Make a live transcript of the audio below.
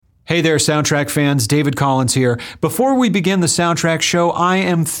Hey there, Soundtrack fans. David Collins here. Before we begin the Soundtrack Show, I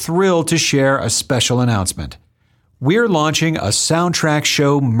am thrilled to share a special announcement. We're launching a Soundtrack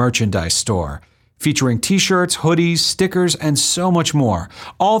Show merchandise store featuring t-shirts, hoodies, stickers, and so much more,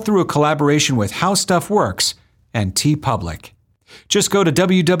 all through a collaboration with How Stuff Works and TeePublic. Just go to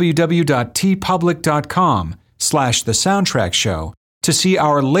www.teepublic.com/The Soundtrack Show to see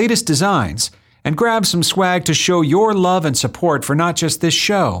our latest designs and grab some swag to show your love and support for not just this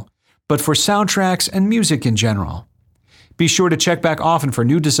show, but for soundtracks and music in general. Be sure to check back often for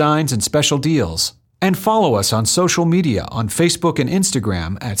new designs and special deals. And follow us on social media on Facebook and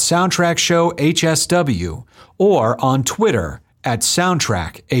Instagram at Soundtrack Show HSW or on Twitter at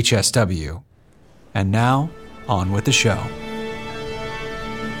Soundtrack HSW. And now, on with the show.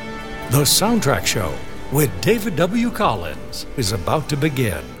 The Soundtrack Show with David W. Collins is about to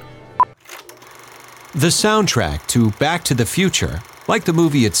begin. The soundtrack to Back to the Future, like the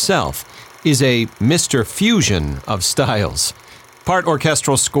movie itself, is a Mr. Fusion of styles. Part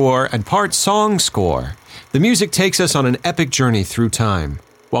orchestral score and part song score, the music takes us on an epic journey through time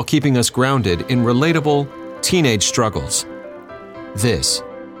while keeping us grounded in relatable teenage struggles. This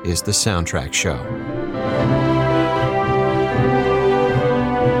is the Soundtrack Show.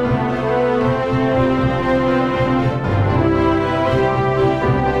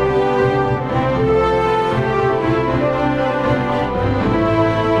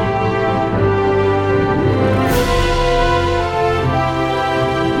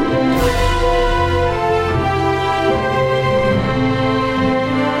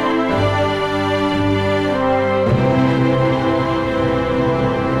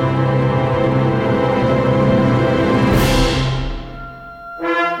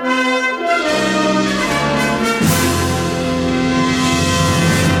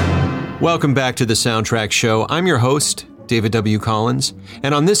 Welcome back to the Soundtrack Show. I'm your host, David W. Collins,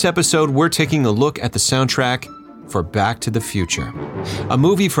 and on this episode, we're taking a look at the soundtrack for Back to the Future, a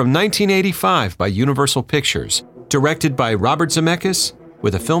movie from 1985 by Universal Pictures, directed by Robert Zemeckis,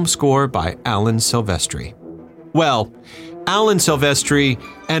 with a film score by Alan Silvestri. Well, Alan Silvestri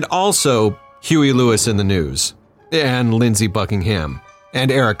and also Huey Lewis in the News, and Lindsey Buckingham, and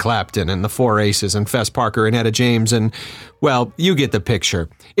Eric Clapton, and the Four Aces, and Fess Parker, and Etta James, and, well, you get the picture.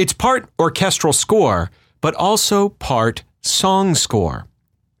 It's part orchestral score, but also part song score.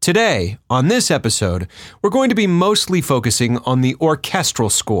 Today, on this episode, we're going to be mostly focusing on the orchestral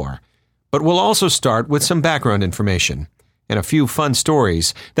score, but we'll also start with some background information and a few fun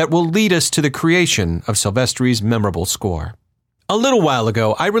stories that will lead us to the creation of Silvestri's memorable score. A little while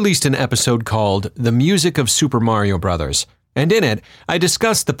ago, I released an episode called The Music of Super Mario Bros., and in it, I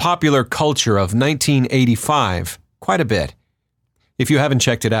discussed the popular culture of 1985 quite a bit. If you haven't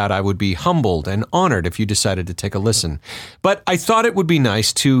checked it out, I would be humbled and honored if you decided to take a listen. But I thought it would be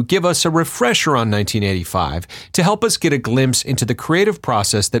nice to give us a refresher on 1985 to help us get a glimpse into the creative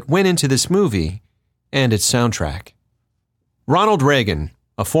process that went into this movie and its soundtrack. Ronald Reagan,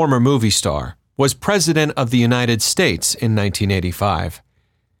 a former movie star, was President of the United States in 1985.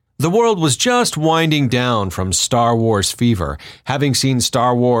 The world was just winding down from Star Wars fever, having seen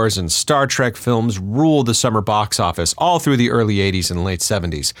Star Wars and Star Trek films rule the summer box office all through the early 80s and late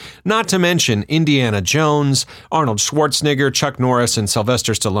 70s, not to mention Indiana Jones, Arnold Schwarzenegger, Chuck Norris, and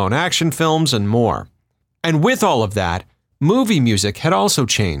Sylvester Stallone action films, and more. And with all of that, movie music had also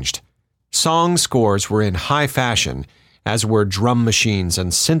changed. Song scores were in high fashion, as were drum machines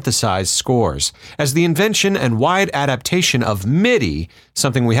and synthesized scores, as the invention and wide adaptation of MIDI,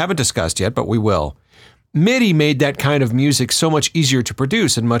 something we haven't discussed yet, but we will. MIDI made that kind of music so much easier to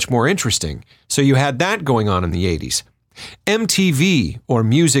produce and much more interesting, so you had that going on in the 80s. MTV, or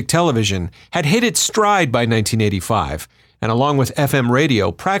music television, had hit its stride by 1985, and along with FM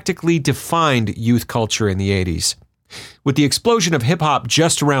radio, practically defined youth culture in the 80s. With the explosion of hip-hop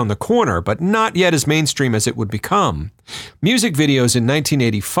just around the corner, but not yet as mainstream as it would become, music videos in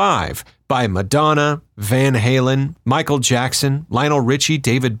 1985 by Madonna, Van Halen, Michael Jackson, Lionel Richie,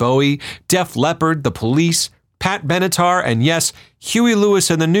 David Bowie, Def Leppard, The Police, Pat Benatar, and yes, Huey Lewis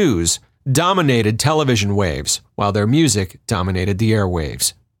and the News dominated television waves, while their music dominated the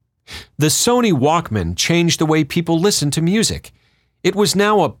airwaves. The Sony Walkman changed the way people listened to music. It was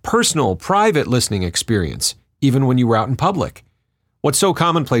now a personal, private listening experience, even when you were out in public. What's so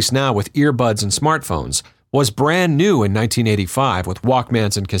commonplace now with earbuds and smartphones was brand new in 1985 with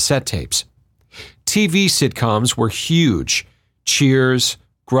Walkmans and cassette tapes. TV sitcoms were huge. Cheers,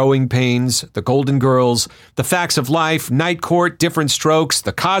 Growing Pains, The Golden Girls, The Facts of Life, Night Court, Different Strokes,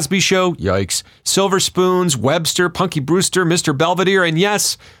 The Cosby Show, yikes, Silver Spoons, Webster, Punky Brewster, Mr. Belvedere, and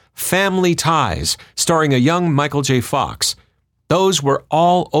yes, Family Ties, starring a young Michael J. Fox. Those were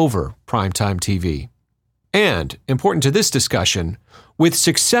all over primetime TV. And, important to this discussion, with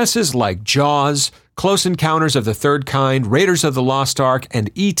successes like Jaws, Close Encounters of the Third Kind, Raiders of the Lost Ark,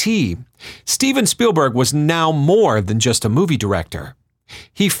 and E.T., Steven Spielberg was now more than just a movie director.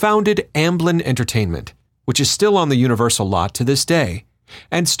 He founded Amblin Entertainment, which is still on the Universal lot to this day,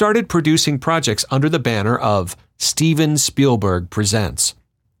 and started producing projects under the banner of Steven Spielberg Presents.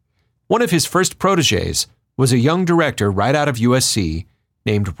 One of his first protégés was a young director right out of USC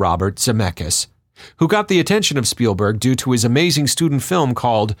named Robert Zemeckis, who got the attention of Spielberg due to his amazing student film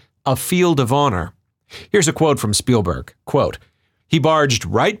called A Field of Honor. Here's a quote from Spielberg, quote, "He barged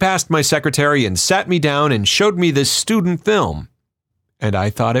right past my secretary and sat me down and showed me this student film. And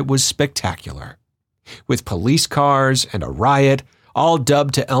I thought it was spectacular. With police cars and a riot, all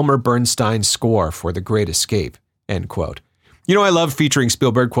dubbed to Elmer Bernstein's score for The Great Escape," end quote. You know, I love featuring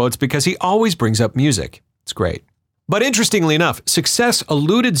Spielberg quotes because he always brings up music. It's great. But interestingly enough, success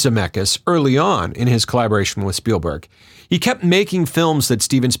eluded Zemeckis early on in his collaboration with Spielberg. He kept making films that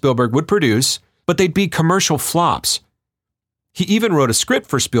Steven Spielberg would produce, but they'd be commercial flops. He even wrote a script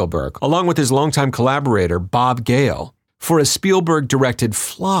for Spielberg, along with his longtime collaborator, Bob Gale, for a Spielberg-directed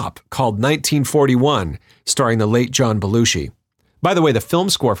flop called 1941, starring the late John Belushi. By the way, the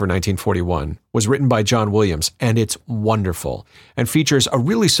film score for 1941 was written by John Williams, and it's wonderful, and features a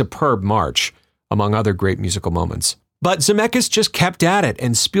really superb march, among other great musical moments. But Zemeckis just kept at it,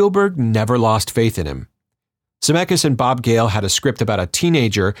 and Spielberg never lost faith in him. Zemeckis and Bob Gale had a script about a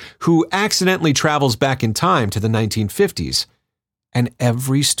teenager who accidentally travels back in time to the 1950s, and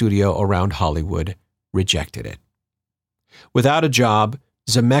every studio around Hollywood rejected it. Without a job,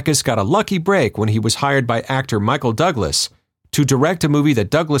 Zemeckis got a lucky break when he was hired by actor Michael Douglas to direct a movie that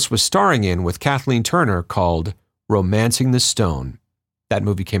Douglas was starring in with Kathleen Turner called Romancing the Stone. That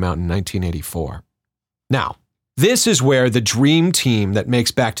movie came out in 1984. Now, this is where the dream team that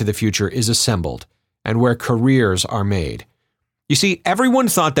makes Back to the Future is assembled and where careers are made. You see, everyone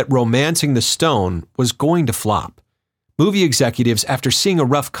thought that Romancing the Stone was going to flop. Movie executives, after seeing a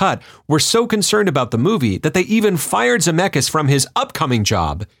rough cut, were so concerned about the movie that they even fired Zemeckis from his upcoming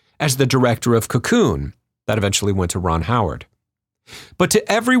job as the director of Cocoon, that eventually went to Ron Howard. But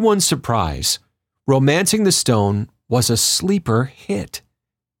to everyone's surprise, Romancing the Stone was a sleeper hit.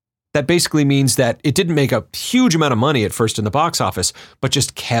 That basically means that it didn't make a huge amount of money at first in the box office, but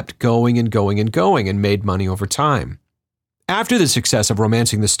just kept going and going and going and made money over time. After the success of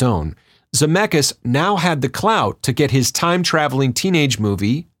Romancing the Stone, Zemeckis now had the clout to get his time-traveling teenage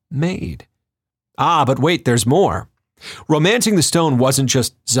movie made. Ah, but wait, there's more. Romancing the Stone wasn't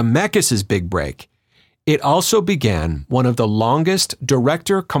just Zemeckis' big break. It also began one of the longest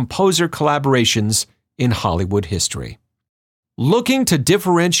director-composer collaborations in Hollywood history. Looking to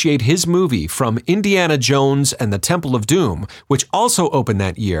differentiate his movie from Indiana Jones and the Temple of Doom, which also opened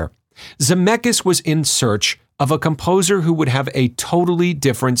that year, Zemeckis was in search of a composer who would have a totally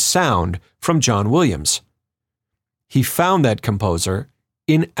different sound from John Williams. He found that composer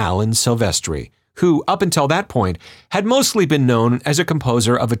in Alan Silvestri, who, up until that point, had mostly been known as a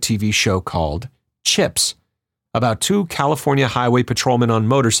composer of a TV show called Chips, about two California highway patrolmen on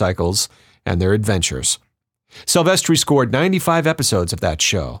motorcycles and their adventures. Silvestri scored 95 episodes of that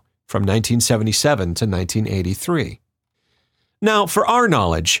show from 1977 to 1983. Now, for our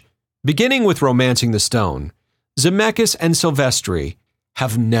knowledge, beginning with Romancing the Stone, Zemeckis and Silvestri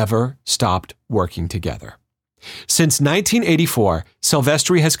have never stopped working together. Since 1984,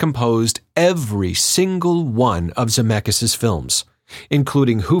 Silvestri has composed every single one of Zemeckis' films,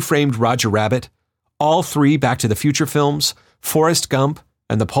 including Who Framed Roger Rabbit, all three Back to the Future films, Forrest Gump,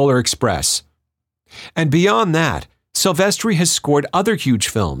 and The Polar Express. And beyond that, Silvestri has scored other huge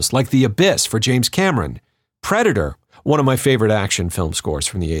films like The Abyss for James Cameron, Predator, one of my favorite action film scores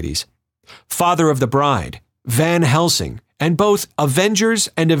from the 80s, Father of the Bride, Van Helsing, and both Avengers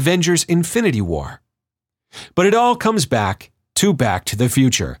and Avengers Infinity War. But it all comes back to the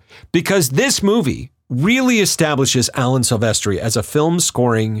Future, because this movie really establishes Alan Silvestri as a film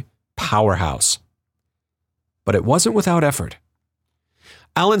scoring powerhouse. But it wasn't without effort.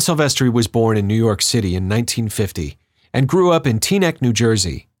 Alan Silvestri was born in New York City in 1950 and grew up in Teaneck, New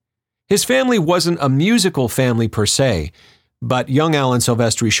Jersey. His family wasn't a musical family per se, but young Alan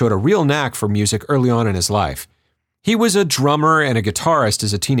Silvestri showed a real knack for music early on in his life. He was a drummer and a guitarist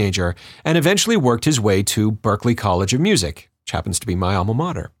as a teenager and eventually worked his way to Berklee College of Music, which happens to be my alma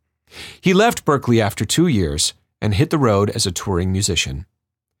mater. He left Berklee after 2 years and hit the road as a touring musician.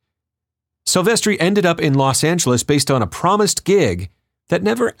 Silvestri ended up in Los Angeles based on a promised gig that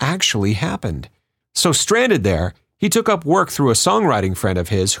never actually happened. So stranded there, he took up work through a songwriting friend of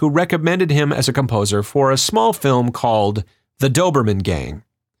his who recommended him as a composer for a small film called The Doberman Gang.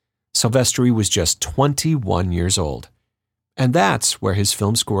 Silvestri was just 21 years old. And that's where his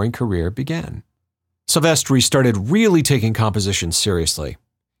film scoring career began. Silvestri started really taking composition seriously.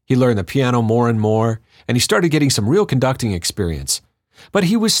 He learned the piano more and more, and he started getting some real conducting experience. But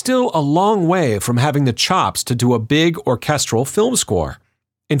he was still a long way from having the chops to do a big orchestral film score.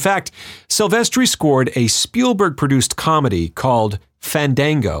 In fact, Silvestri scored a Spielberg-produced comedy called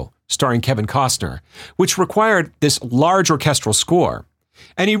Fandango, starring Kevin Costner, which required this large orchestral score.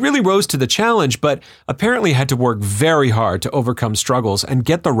 And he really rose to the challenge, but apparently had to work very hard to overcome struggles and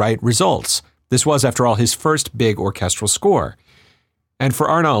get the right results. This was, after all, his first big orchestral score. And for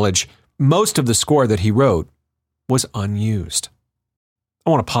our knowledge, most of the score that he wrote was unused. I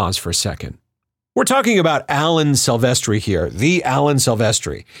want to pause for a second. We're talking about Alan Silvestri here, the Alan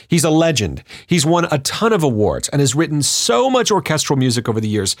Silvestri. He's a legend. He's won a ton of awards and has written so much orchestral music over the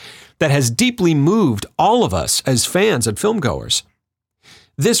years that has deeply moved all of us as fans and filmgoers.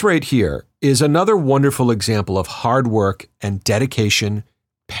 This right here is another wonderful example of hard work and dedication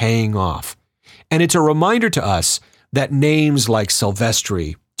paying off. And it's a reminder to us that names like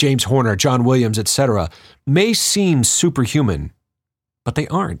Silvestri, James Horner, John Williams, etc. may seem superhuman, but they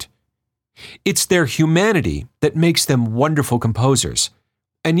aren't. It's their humanity that makes them wonderful composers.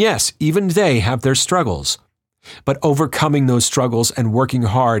 And yes, even they have their struggles. But overcoming those struggles and working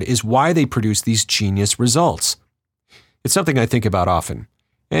hard is why they produce these genius results. It's something I think about often,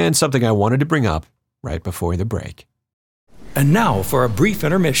 and something I wanted to bring up right before the break. And now for a brief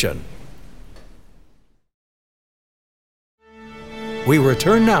intermission. We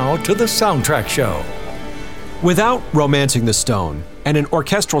return now to the Soundtrack Show. Without Romancing the Stone and an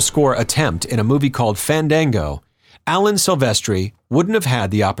orchestral score attempt in a movie called Fandango, Alan Silvestri wouldn't have had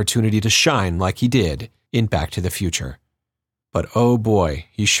the opportunity to shine like he did in Back to the Future. But oh boy,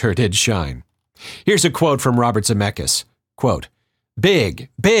 he sure did shine. Here's a quote from Robert Zemeckis. Quote, "Big,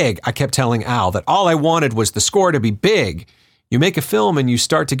 big, I kept telling Al that all I wanted was the score to be big. You make a film and you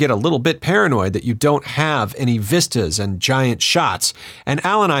start to get a little bit paranoid that you don't have any vistas and giant shots. And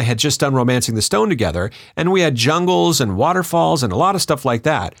Al and I had just done Romancing the Stone together, and we had jungles and waterfalls and a lot of stuff like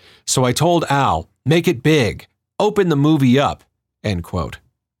that. So I told Al, make it big, open the movie up," end quote.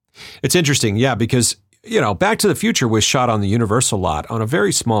 It's interesting, yeah, because, Back to the Future was shot on the Universal lot on a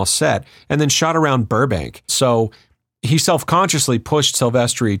very small set and then shot around Burbank. So he self-consciously pushed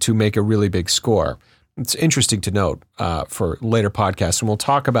Silvestri to make a really big score. It's interesting to note for later podcasts, and we'll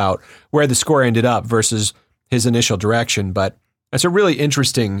talk about where the score ended up versus his initial direction, but it's a really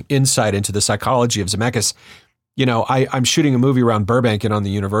interesting insight into the psychology of Zemeckis. I'm shooting a movie around Burbank and on the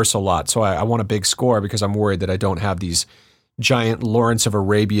Universal lot, so I want a big score because I'm worried that I don't have these giant Lawrence of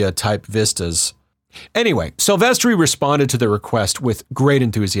Arabia type vistas. Anyway, Silvestri responded to the request with great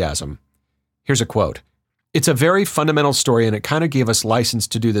enthusiasm. Here's a quote. "It's a very fundamental story, and it kind of gave us license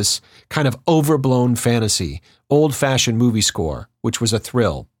to do this kind of overblown fantasy, old-fashioned movie score, which was a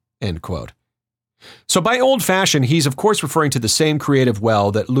thrill," end quote. So by old-fashioned, he's of course referring to the same creative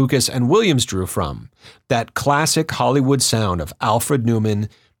well that Lucas and Williams drew from, that classic Hollywood sound of Alfred Newman,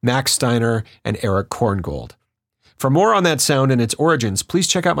 Max Steiner, and Eric Korngold. For more on that sound and its origins, please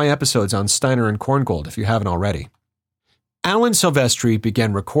check out my episodes on Steiner and Korngold if you haven't already. Alan Silvestri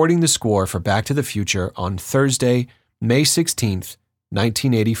began recording the score for Back to the Future on Thursday, May 16th,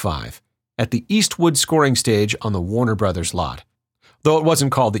 1985, at the Eastwood scoring stage on the Warner Brothers lot. Though it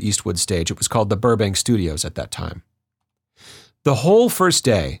wasn't called the Eastwood stage, it was called the Burbank Studios at that time. The whole first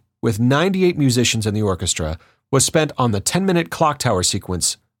day, with 98 musicians in the orchestra, was spent on the 10-minute clock tower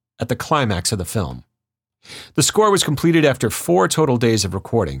sequence at the climax of the film. The score was completed after 4 total days of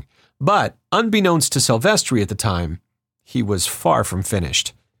recording, but unbeknownst to Silvestri at the time, he was far from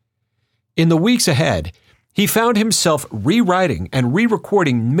finished. In the weeks ahead, he found himself rewriting and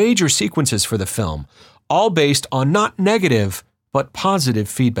re-recording major sequences for the film, all based on not negative, but positive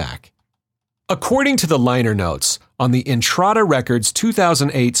feedback. According to the liner notes on the Entrada Records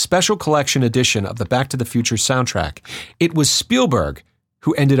 2008 Special Collection edition of the Back to the Future soundtrack, it was Spielberg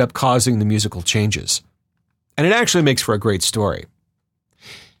who ended up causing the musical changes. And it actually makes for a great story.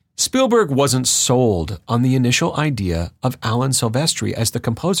 Spielberg wasn't sold on the initial idea of Alan Silvestri as the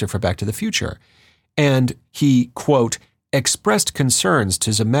composer for Back to the Future, and he, quote, expressed concerns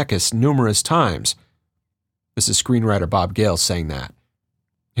to Zemeckis numerous times. This is screenwriter Bob Gale saying that.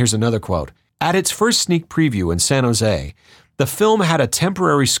 Here's another quote. "At its first sneak preview in San Jose, the film had a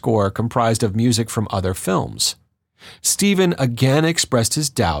temporary score comprised of music from other films. Steven again expressed his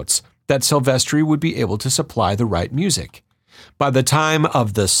doubts that Silvestri would be able to supply the right music. By the time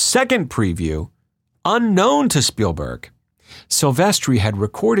of the second preview, unknown to Spielberg, Silvestri had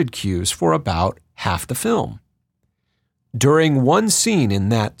recorded cues for about half the film. During one scene in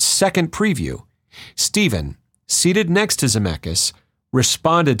that second preview, Steven, seated next to Zemeckis,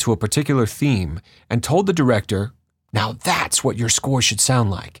 responded to a particular theme and told the director, "Now that's what your score should sound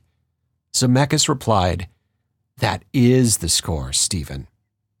like." Zemeckis replied, "That is the score, Steven."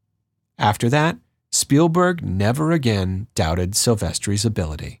 After that, Spielberg never again doubted Silvestri's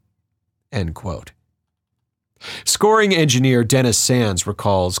ability. End quote. Scoring engineer Dennis Sands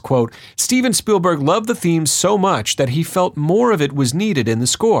recalls, quote, "Steven Spielberg loved the theme so much that he felt more of it was needed in the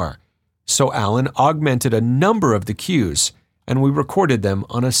score. So Alan augmented a number of the cues, and we recorded them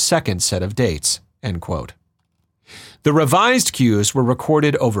on a second set of dates." End quote. The revised cues were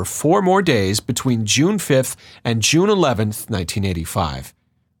recorded over 4 more days between June 5th and June 11th, 1985,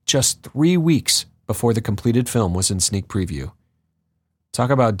 just 3 weeks before the completed film was in sneak preview. Talk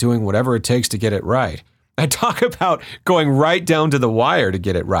about doing whatever it takes to get it right. And talk about going right down to the wire to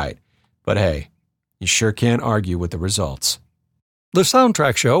get it right. But hey, you sure can't argue with the results. The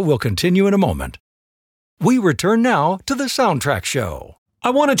Soundtrack Show will continue in a moment. We return now to the Soundtrack Show.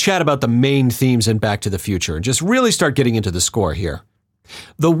 I want to chat about the main themes in Back to the Future and just really start getting into the score here.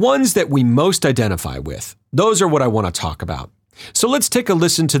 The ones that we most identify with, those are what I want to talk about. So let's take a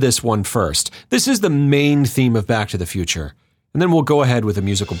listen to this one first. This is the main theme of Back to the Future, and then we'll go ahead with a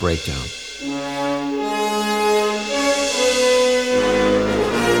musical breakdown.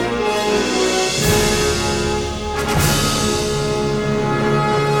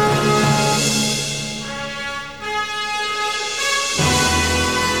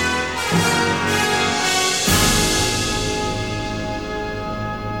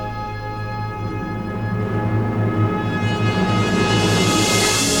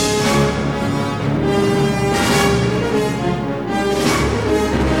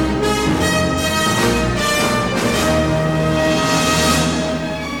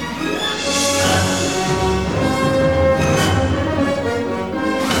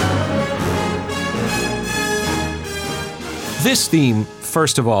 This theme,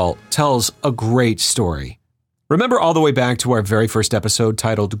 first of all, tells a great story. Remember all the way back to our very first episode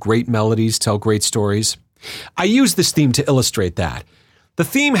titled Great Melodies Tell Great Stories? I use this theme to illustrate that. The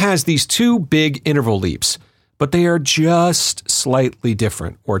theme has these 2 big interval leaps, but they are just slightly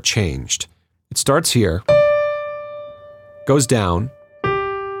different or changed. It starts here, goes down,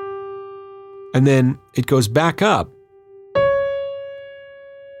 and then it goes back up,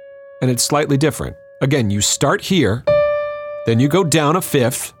 and it's slightly different. Again, you start here, then you go down a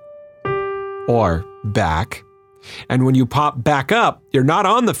 5th, or back, and when you pop back up, you're not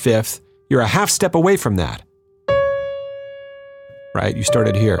on the 5th, you're a half step away from that. Right? You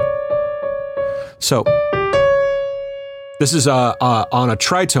started here. So, this is on a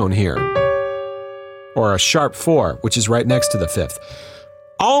tritone here, or a sharp 4, which is right next to the 5th.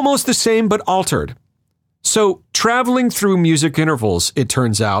 Almost the same, but altered. So, traveling through music intervals, it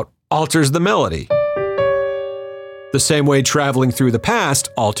turns out, alters the melody. The same way traveling through the past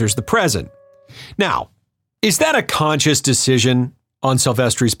alters the present. Now, is that a conscious decision on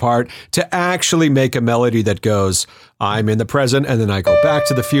Silvestri's part to actually make a melody that goes, I'm in the present, and then I go back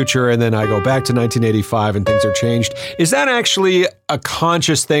to the future, and then I go back to 1985 and things are changed? Is that actually a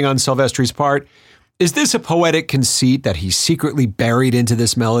conscious thing on Silvestri's part? Is this a poetic conceit that he secretly buried into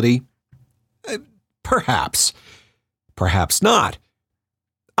this melody? Perhaps. Perhaps not.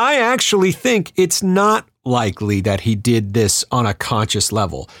 I actually think it's not likely that he did this on a conscious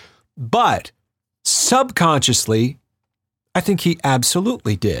level, but subconsciously, I think he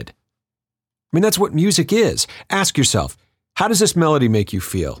absolutely did. I mean, that's what music is. Ask yourself, how does this melody make you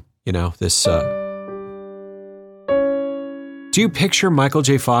feel? You know, this, do you picture Michael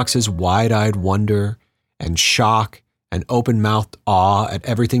J. Fox's wide-eyed wonder and shock and open-mouthed awe at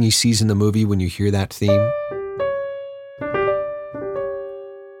everything he sees in the movie when you hear that theme?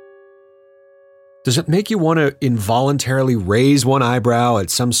 Does it make you want to involuntarily raise one eyebrow at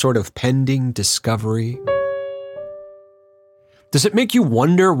some sort of pending discovery? Does it make you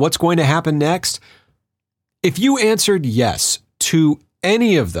wonder what's going to happen next? If you answered yes to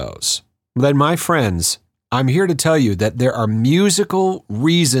any of those, then my friends, I'm here to tell you that there are musical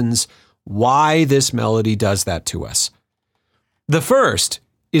reasons why this melody does that to us. The first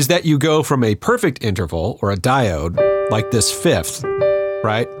is that you go from a perfect interval or a diode, like this 5th,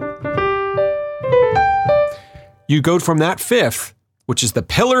 right? You go from that 5th, which is the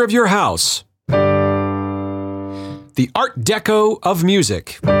pillar of your house, the Art Deco of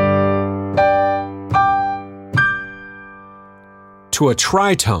music, to a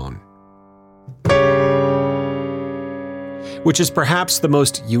tritone, which is perhaps the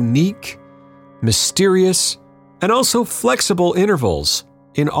most unique, mysterious, and also flexible intervals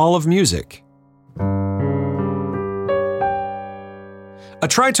in all of music. A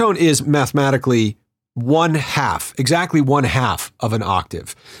tritone is mathematically exactly one half of an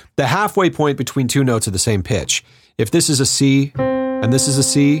octave, the halfway point between two notes of the same pitch. If this is a C and this is a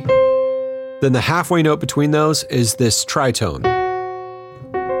C, then the halfway note between those is this tritone.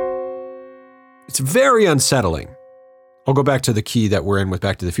 It's very unsettling. I'll go back to the key that we're in with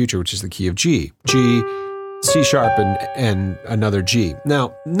Back to the Future, which is the key of G. G, C sharp, and another G.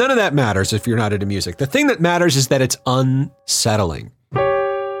 Now, none of that matters if you're not into music. The thing that matters is that it's unsettling.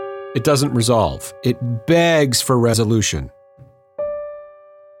 It doesn't resolve. It begs for resolution.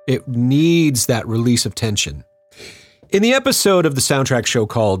 It needs that release of tension. In the episode of the Soundtrack Show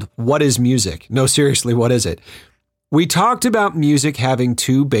called What is Music? No, seriously, what is it? We talked about music having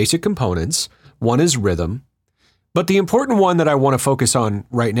two basic components. One is rhythm, but the important one that I want to focus on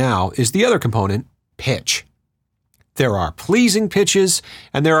right now is the other component, pitch. There are pleasing pitches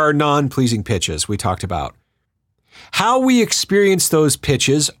and there are non-pleasing pitches we talked about. How we experience those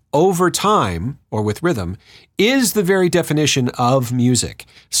pitches over time, or with rhythm, is the very definition of music.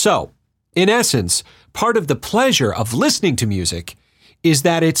 So, in essence, part of the pleasure of listening to music is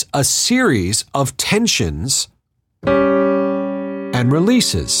that it's a series of tensions and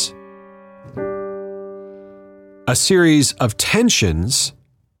releases. A series of tensions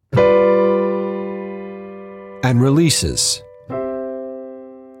and releases.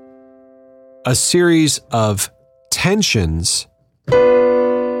 A series of tensions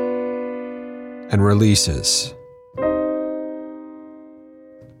and releases.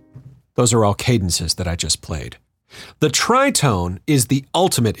 Those are all cadences that I just played. The tritone is the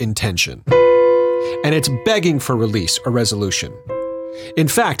ultimate in tension, and it's begging for release or resolution. In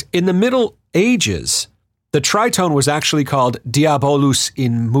fact, in the Middle Ages, the tritone was actually called diabolus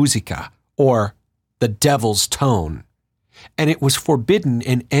in musica, or the devil's tone, and it was forbidden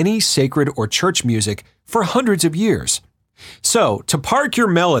in any sacred or church music for hundreds of years. So, to park your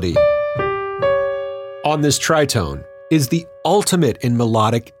melody on this tritone is the ultimate in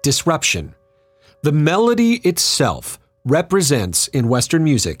melodic disruption. The melody itself represents, in Western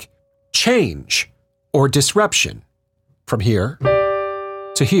music, change or disruption from here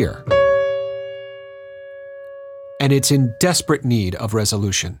to here. And it's in desperate need of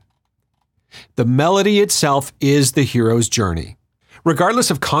resolution. The melody itself is the hero's journey, regardless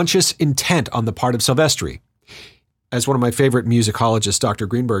of conscious intent on the part of Silvestri. As one of my favorite musicologists, Dr.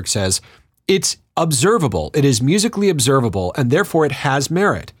 Greenberg, says, it's observable, it is musically observable, and therefore it has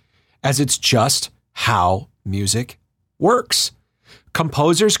merit, as it's just how music works.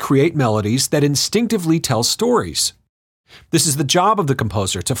 Composers create melodies that instinctively tell stories. This is the job of the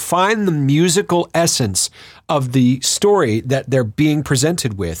composer, to find the musical essence of the story that they're being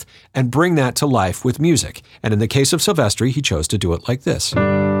presented with and bring that to life with music. And in the case of Silvestri, he chose to do it like this.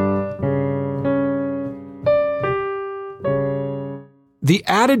 The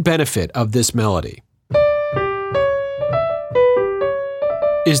added benefit of this melody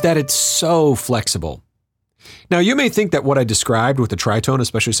is that it's so flexible. Now, you may think that what I described with the tritone,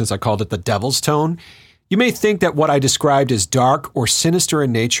 especially since I called it the devil's tone, you may think that what I described is dark or sinister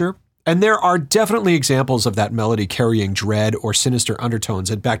in nature, and there are definitely examples of that melody carrying dread or sinister undertones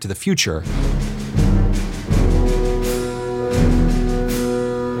in Back to the Future.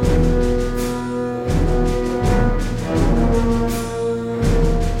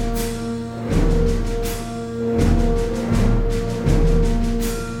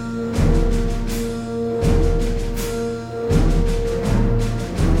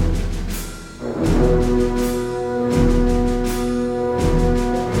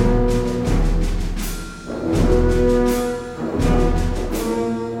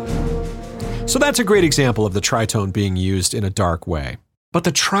 So that's a great example of the tritone being used in a dark way. But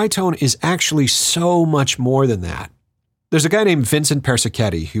the tritone is actually so much more than that. There's a guy named Vincent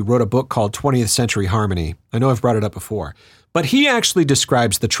Persichetti who wrote a book called 20th Century Harmony. I know I've brought it up before. But he actually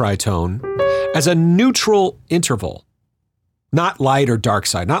describes the tritone as a neutral interval. Not light or dark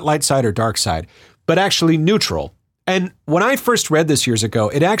side, not light side or dark side, but actually neutral. And when I first read this years ago,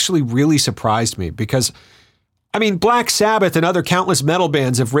 it actually really surprised me because Black Sabbath and other countless metal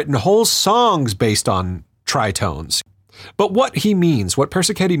bands have written whole songs based on tritones. But what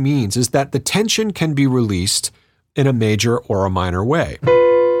Persichetti means is that the tension can be released in a major or a minor way.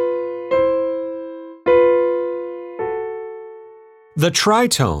 The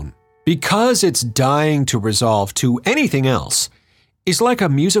tritone, because it's dying to resolve to anything else, is like a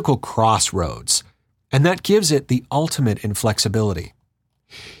musical crossroads, and that gives it the ultimate in flexibility.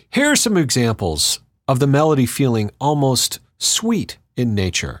 Here are some examples of the melody feeling almost sweet in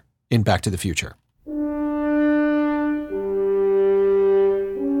nature in Back to the Future.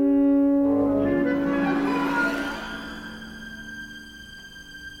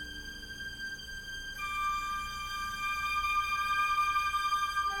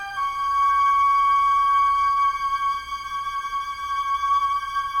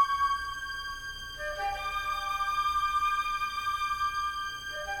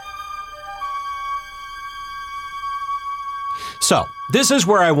 So, this is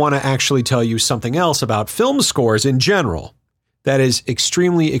where I want to actually tell you something else about film scores in general that is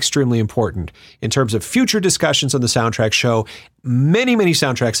extremely, extremely important in terms of future discussions on the Soundtrack Show. Many, many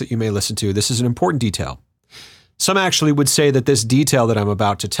soundtracks that you may listen to, this is an important detail. Some actually would say that this detail that I'm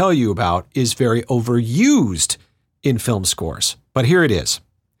about to tell you about is very overused in film scores. But here it is.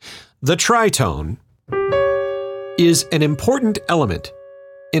 The tritone is an important element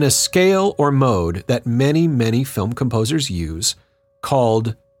in a scale or mode that many, many film composers use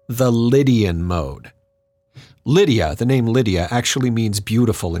called the Lydian mode. Lydia, the name Lydia, actually means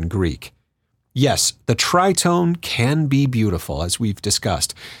beautiful in Greek. Yes, the tritone can be beautiful, as we've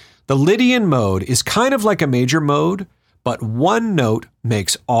discussed. The Lydian mode is kind of like a major mode, but one note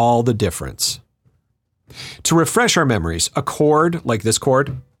makes all the difference. To refresh our memories, a chord like this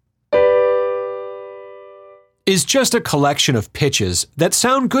chord is just a collection of pitches that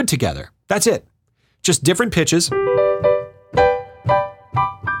sound good together. That's it. Just different pitches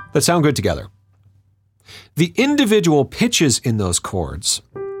that sound good together. The individual pitches in those chords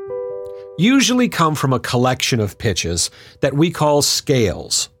usually come from a collection of pitches that we call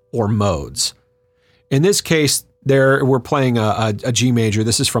scales or modes. In this case, we're playing a G major.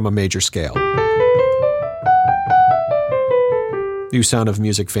 This is from a major scale. You Sound of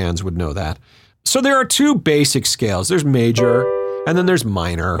Music fans would know that. So there are two basic scales. There's major and then there's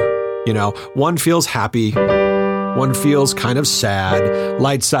minor. You know, one feels happy, one feels kind of sad,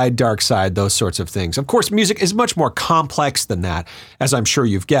 light side, dark side, those sorts of things. Of course, music is much more complex than that. As I'm sure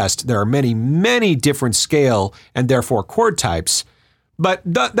you've guessed, there are many, many different scale and therefore chord types, but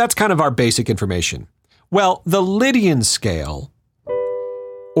that's kind of our basic information. Well, the Lydian scale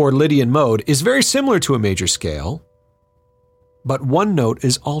or Lydian mode is very similar to a major scale, but one note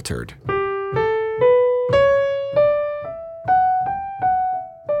is altered.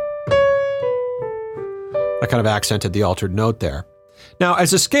 I kind of accented the altered note there. Now,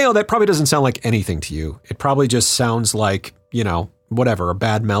 as a scale, that probably doesn't sound like anything to you. It probably just sounds like, whatever, a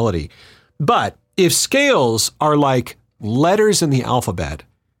bad melody. But if scales are like letters in the alphabet,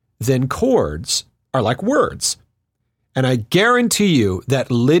 then chords are like words. And I guarantee you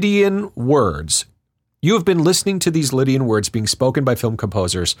that Lydian words, you have been listening to these Lydian words being spoken by film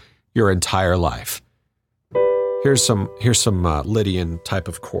composers your entire life. Here's some Lydian type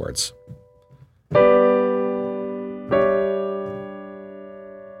of chords.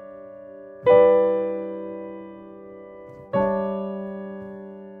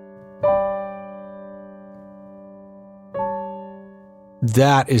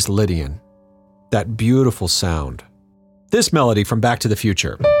 That is Lydian, that beautiful sound. This melody from Back to the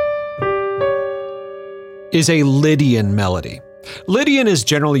Future is a Lydian melody. Lydian is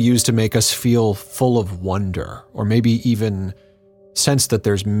generally used to make us feel full of wonder, or maybe even sense that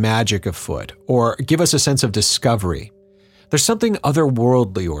there's magic afoot, or give us a sense of discovery. There's something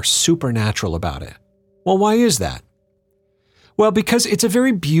otherworldly or supernatural about it. Well, why is that? Well, because it's a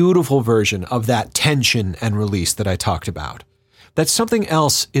very beautiful version of that tension and release that I talked about. That something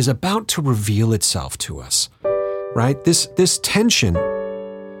else is about to reveal itself to us, right? This tension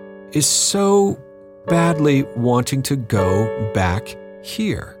is so badly wanting to go back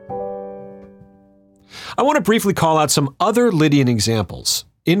here. I want to briefly call out some other Lydian examples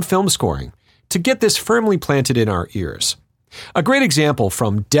in film scoring to get this firmly planted in our ears. A great example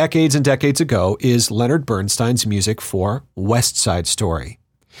from decades and decades ago is Leonard Bernstein's music for West Side Story.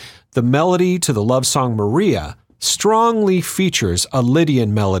 The melody to the love song Maria strongly features a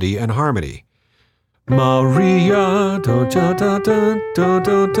Lydian melody and harmony. Maria, da da da da da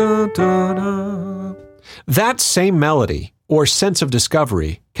da da da. That same melody or sense of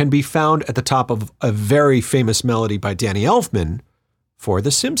discovery can be found at the top of a very famous melody by Danny Elfman for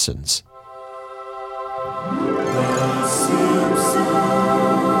The Simpsons.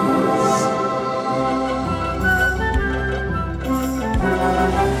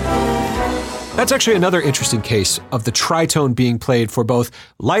 That's actually another interesting case of the tritone being played for both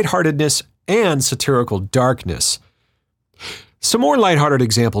lightheartedness and satirical darkness. Some more lighthearted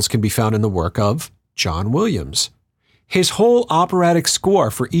examples can be found in the work of John Williams. His whole operatic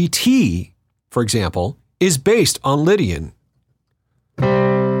score for E.T., for example, is based on Lydian.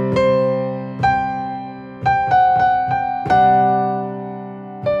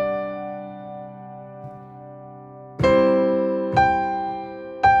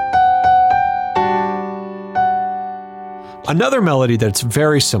 Another melody that's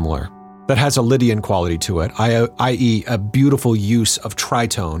very similar, that has a Lydian quality to it, i.e. a beautiful use of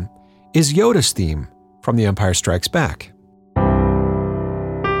tritone, is Yoda's theme from The Empire Strikes Back.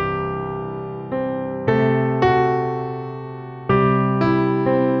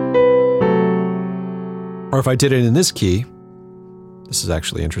 Or if I did it in this key, This is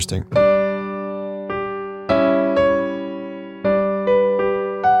actually interesting.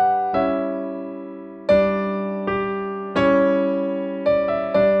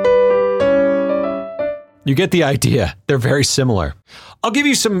 You get the idea. They're very similar. I'll give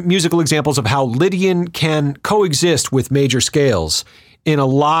you some musical examples of how Lydian can coexist with major scales in a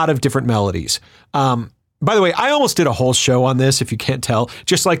lot of different melodies. By the way, I almost did a whole show on this, if you can't tell,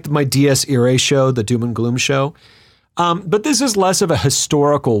 just like my Dies Irae show, the Doom and Gloom show. But this is less of a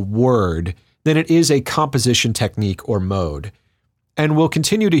historical word than it is a composition technique or mode. And we'll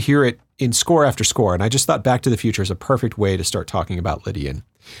continue to hear it in score after score. And I just thought Back to the Future is a perfect way to start talking about Lydian.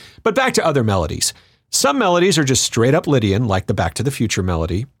 But back to other melodies. Some melodies are just straight up Lydian, like the Back to the Future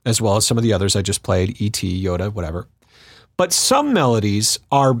melody, as well as some of the others I just played, E.T., Yoda, whatever. But some melodies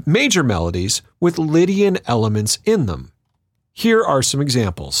are major melodies with Lydian elements in them. Here are some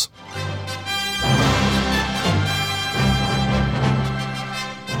examples.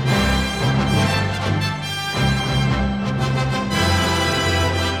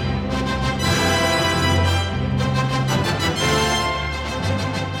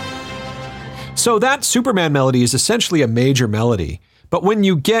 So that Superman melody is essentially a major melody. But when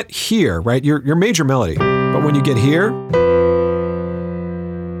you get here, right, your major melody, but when you get here,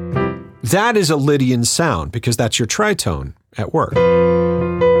 that is a Lydian sound because that's your tritone at work.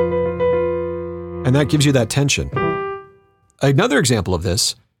 And that gives you that tension. Another example of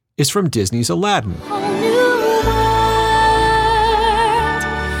this is from Disney's Aladdin.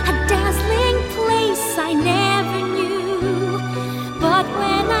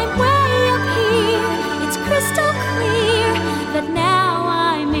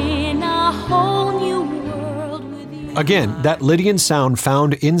 Again, that Lydian sound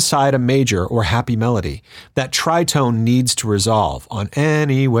found inside a major or happy melody. That tritone needs to resolve on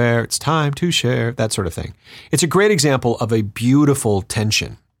anywhere, it's time to share, that sort of thing. It's a great example of a beautiful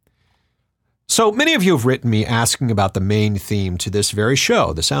tension. So many of you have written me asking about the main theme to this very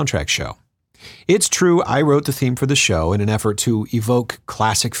show, the soundtrack show. It's true, I wrote the theme for the show in an effort to evoke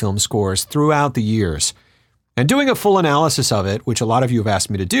classic film scores throughout the years. And doing a full analysis of it, which a lot of you have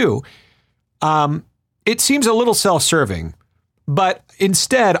asked me to do, it seems a little self-serving, but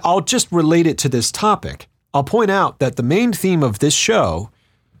instead I'll just relate it to this topic. I'll point out that the main theme of this show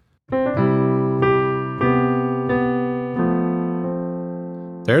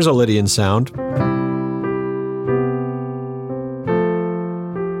there's a Lydian sound.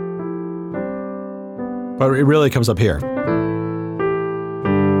 But it really comes up here.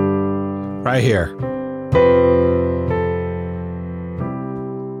 Right here.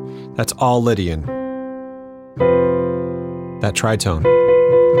 That's all Lydian. That tritone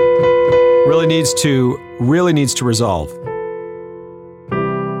really needs to resolve.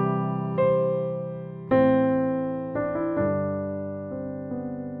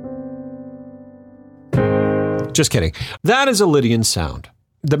 Just kidding. That is a Lydian sound.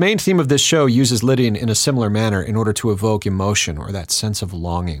 The main theme of this show uses Lydian in a similar manner in order to evoke emotion or that sense of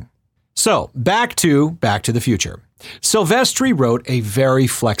longing. So, back to the Future. Silvestri wrote a very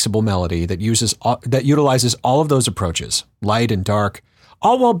flexible melody that utilizes all of those approaches, light and dark,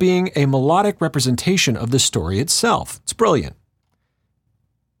 all while being a melodic representation of the story itself. It's brilliant.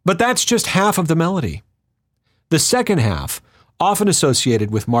 But that's just half of the melody. The second half, often associated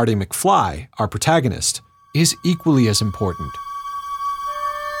with Marty McFly, our protagonist, is equally as important.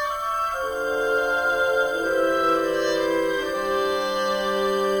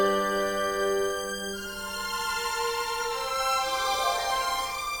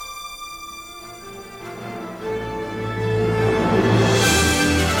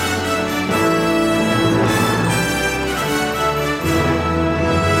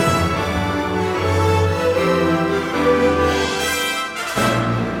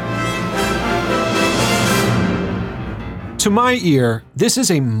 To my ear, this is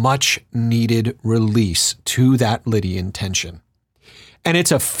a much-needed release to that Lydian tension. And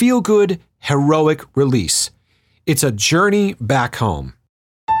it's a feel-good, heroic release. It's a journey back home.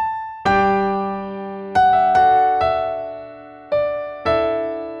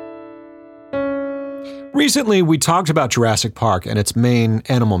 Recently, we talked about Jurassic Park and its main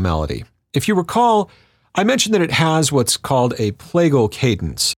animal melody. If you recall, I mentioned that it has what's called a plagal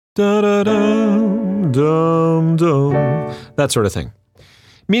cadence. Da-da-dum, dum, dum, that sort of thing.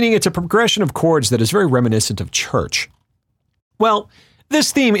 Meaning it's a progression of chords that is very reminiscent of church. Well,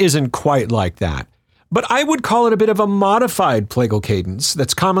 this theme isn't quite like that, but I would call it a bit of a modified plagal cadence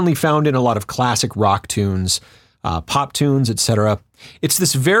that's commonly found in a lot of classic rock tunes, pop tunes, etc. It's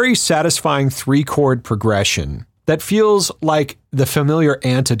this very satisfying 3-chord progression that feels like the familiar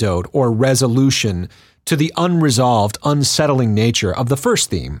antidote or resolution to the unresolved, unsettling nature of the first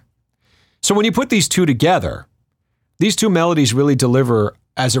theme. So when you put these two together, these two melodies really deliver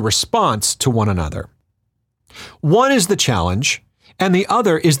as a response to one another. One is the challenge, and the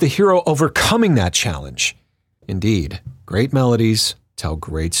other is the hero overcoming that challenge. Indeed, great melodies tell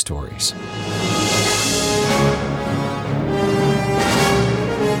great stories.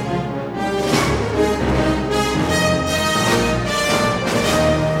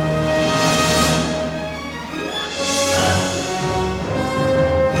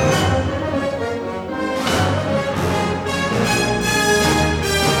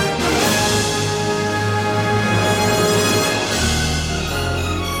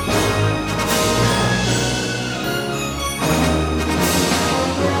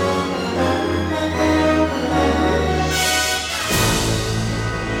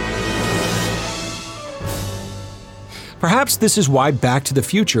 Perhaps this is why Back to the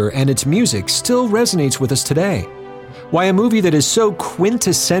Future and its music still resonates with us today. Why a movie that is so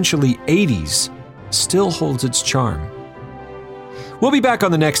quintessentially 80s still holds its charm. We'll be back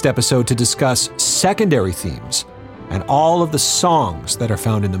on the next episode to discuss secondary themes and all of the songs that are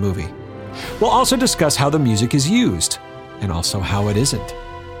found in the movie. We'll also discuss how the music is used and also how it isn't.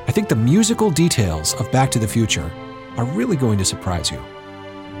 I think the musical details of Back to the Future are really going to surprise you.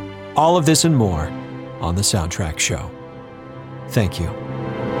 All of this and more on the Soundtrack Show. Thank you.